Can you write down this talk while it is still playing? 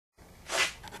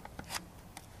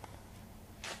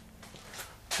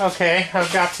Okay,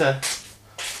 I've got the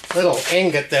little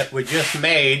ingot that we just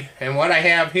made, and what I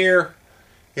have here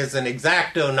is an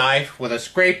X-Acto knife with a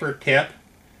scraper tip,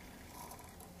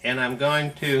 and I'm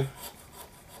going to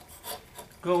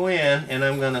go in and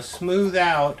I'm going to smooth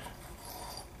out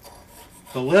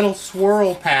the little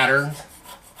swirl patterns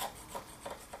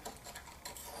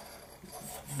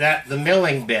that the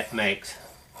milling bit makes.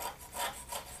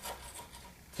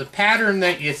 The pattern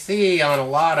that you see on a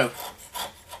lot of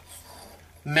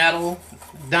metal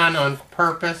done on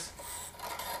purpose.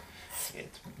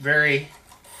 It's very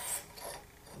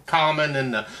common in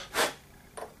the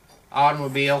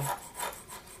automobile,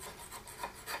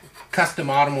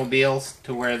 custom automobiles,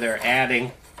 to where they're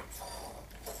adding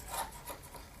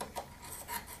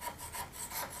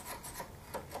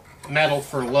metal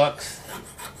for looks.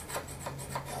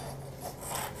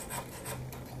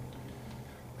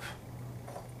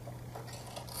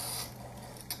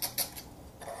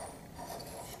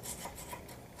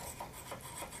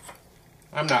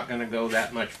 I'm not going to go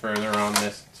that much further on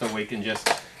this, so we can just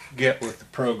get with the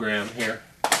program here.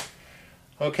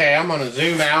 Okay, I'm going to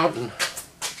zoom out and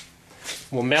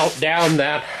we'll melt down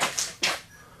that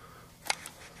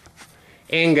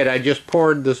ingot I just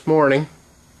poured this morning.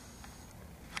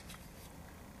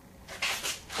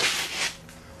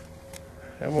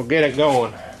 And we'll get it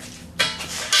going.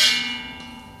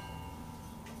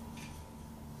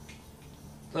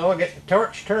 So I'll get the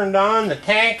torch turned on, the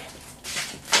tank,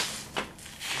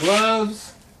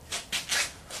 gloves,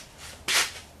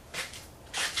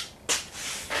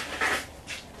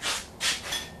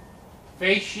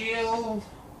 face shield,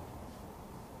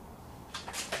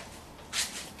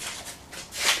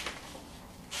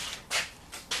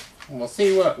 and we'll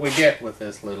see what we get with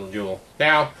this little jewel.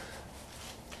 Now,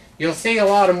 you'll see a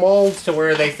lot of molds to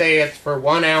where they say it's for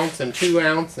 1 ounce and 2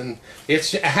 ounce, and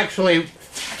it's actually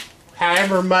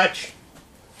however much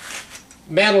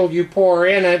metal you pour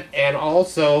in it, and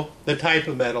also the type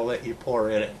of metal that you pour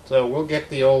in it. So we'll get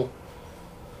the old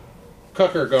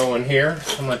cooker going here.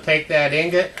 I'm going to take that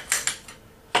ingot,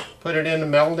 put it in the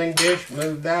melting dish,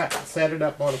 move that, set it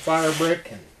up on a fire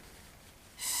brick, and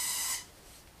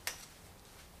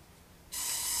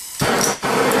so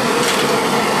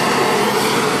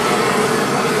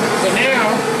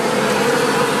now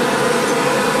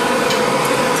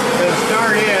I'm going to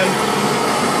start in.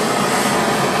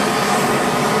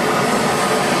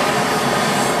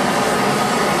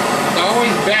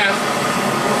 Best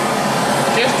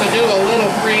just to do a little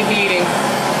preheating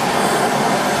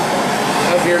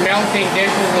of your melting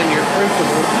dishes and your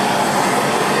crucibles.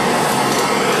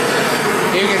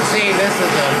 You can see this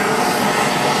is a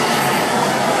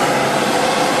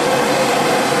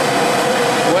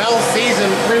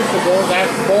well-seasoned crucible.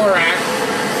 That's borax.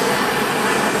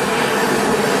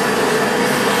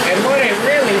 And what it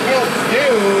really helps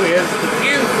do is the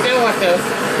fused silica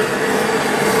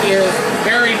is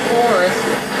very porous,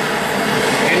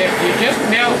 and if you just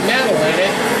melt metal in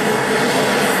it,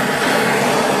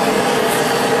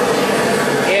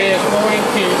 it is going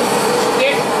to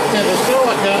stick to the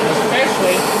silica,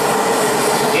 especially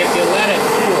if you let it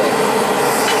cool.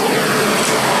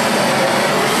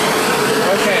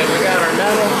 Okay, we got our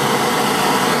metal.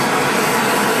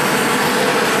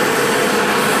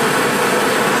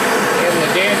 In the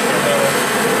dish, we're going to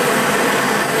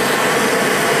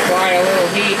apply a little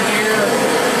heat here.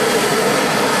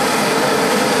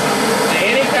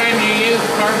 Anytime you use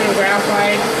carbon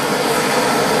graphite,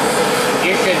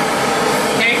 you should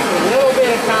take a little bit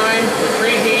of time to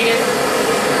preheat it.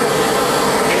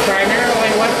 And primarily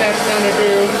what that's going to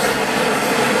do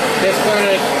is going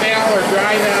to expel or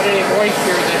drive out any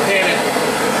moisture that's in it.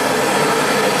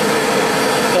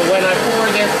 So when I pour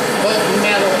this molten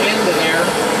metal into there,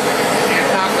 it's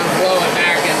not going to blow it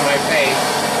back in my face.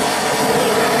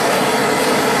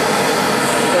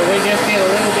 So we just get a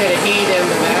little bit of heat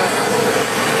into that.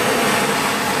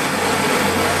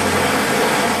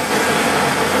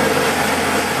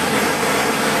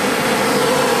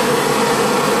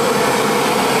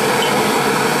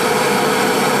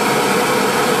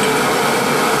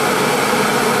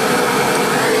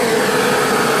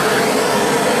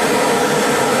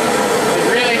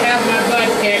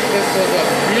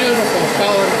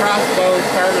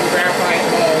 Carbon graphite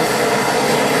mold,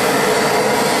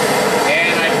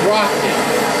 and I dropped it.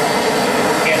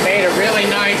 It made a really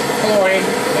nice coin,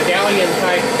 medallion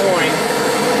type coin.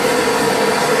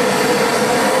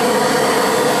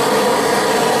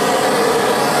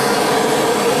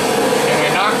 And I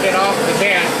knocked it off the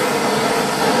bench.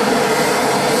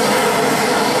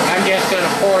 I'm just going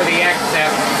to pour the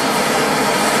excess.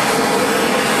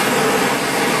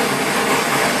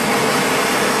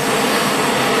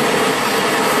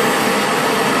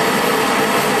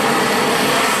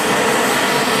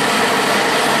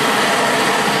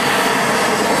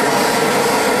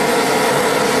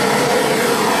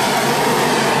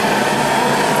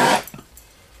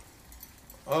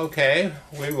 Okay,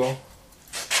 we will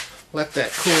let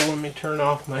that cool. Let me turn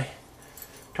off my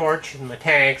torch and my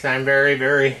tanks. I'm very,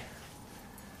 very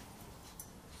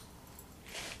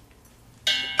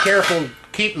careful to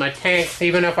keep my tanks,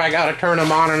 even if I gotta turn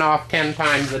them on and off 10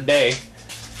 times a day.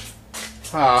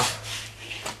 The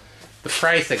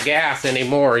price of gas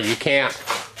anymore, you can't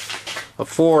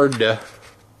afford to.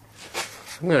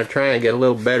 I'm gonna try and get a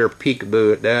little better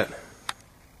peekaboo at that.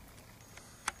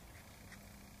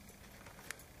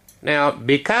 Now,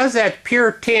 because that's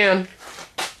pure tin,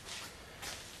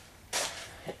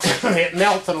 it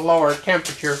melts at a lower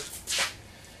temperature,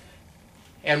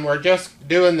 and we're just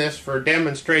doing this for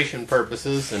demonstration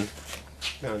purposes. And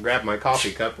I'm going to grab my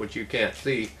coffee cup, which you can't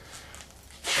see,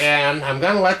 and I'm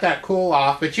going to let that cool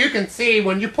off. But you can see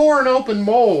when you pour an open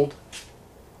mold,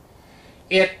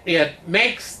 it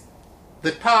makes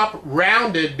the top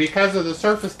rounded because of the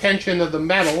surface tension of the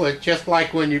metal. It's just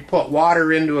like when you put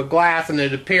water into a glass and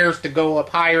it appears to go up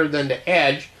higher than the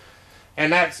edge,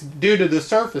 and that's due to the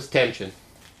surface tension.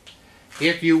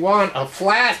 If you want a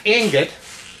flat ingot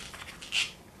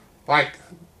like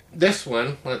this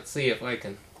one, let's see if I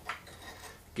can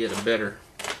get a better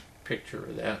picture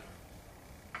of that.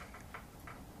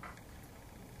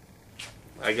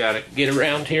 I gotta get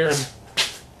around here and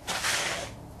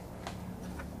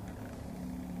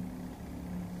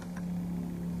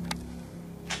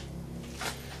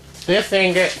this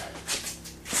ingot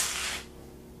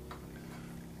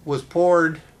was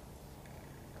poured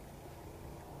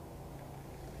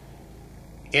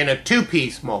in a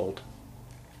 2-piece mold.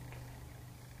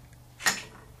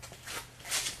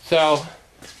 So,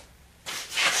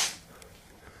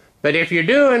 but if you're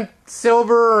doing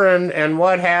silver and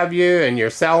what have you, and you're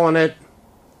selling it,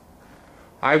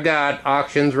 I've got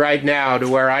auctions right now to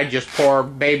where I just pour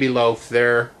baby loaves.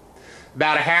 They're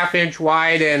about a 1/2 inch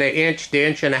wide and 1 inch to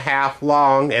 1.5 inches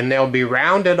long, and they'll be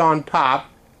rounded on top,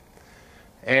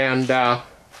 and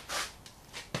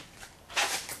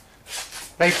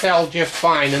they sell just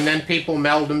fine. And then people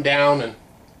meld them down. And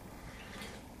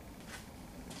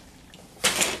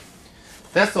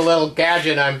that's the little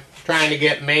gadget I'm trying to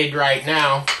get made right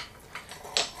now,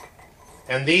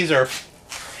 and these are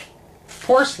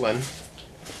porcelain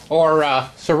or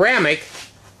ceramic,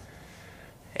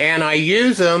 and I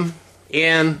use them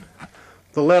in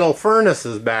the little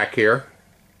furnaces back here.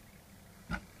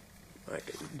 I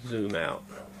can zoom out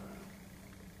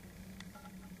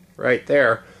right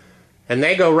there, and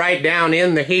they go right down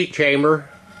in the heat chamber,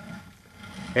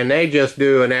 and they just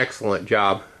do an excellent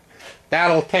job.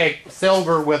 That'll take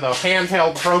silver with a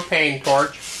handheld propane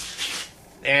torch,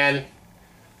 and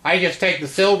I just take the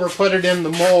silver, put it in the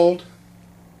mold,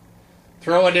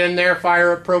 throw it in there,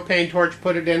 fire a propane torch,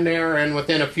 put it in there, and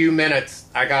within a few minutes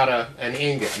I got an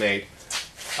ingot made.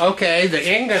 Okay, the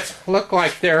ingots look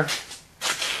like they're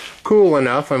cool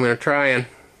enough. I'm going to try and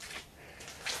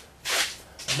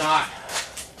not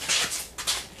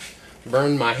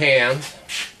burn my hands,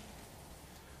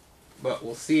 but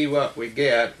we'll see what we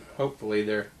get. Hopefully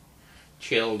they're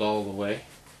chilled all the way.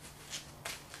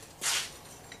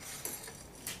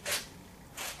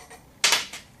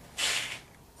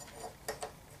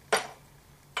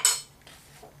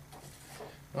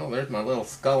 Oh, there's my little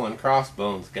skull and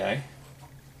crossbones guy.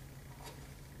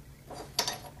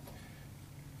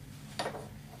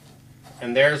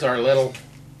 And there's our little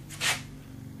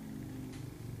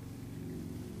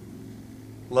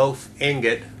loaf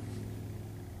ingot.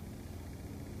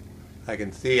 I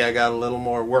can see I got a little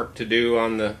more work to do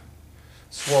on the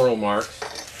swirl marks.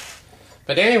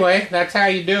 But anyway, that's how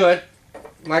you do it.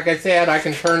 Like I said, I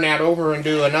can turn that over and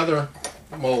do another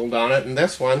mold on it. And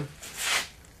this one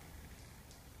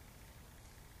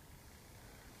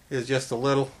is just a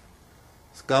little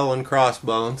skull and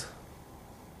crossbones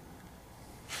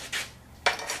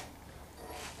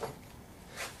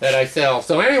that I sell.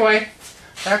 So anyway,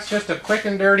 that's just a quick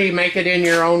and dirty, make it in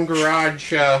your own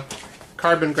garage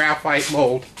carbon graphite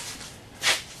mold.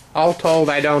 All told,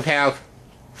 I don't have,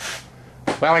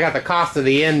 well, I got the cost of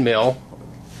the end mill,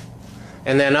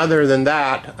 and then other than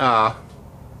that,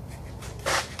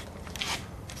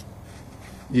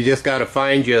 you just got to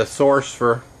find you a source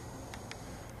for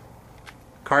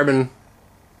carbon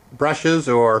brushes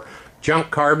or junk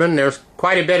carbon. There's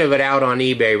quite a bit of it out on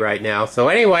eBay right now. So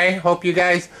anyway, hope you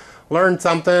guys learned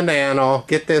something, and I'll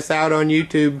get this out on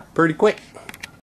YouTube pretty quick.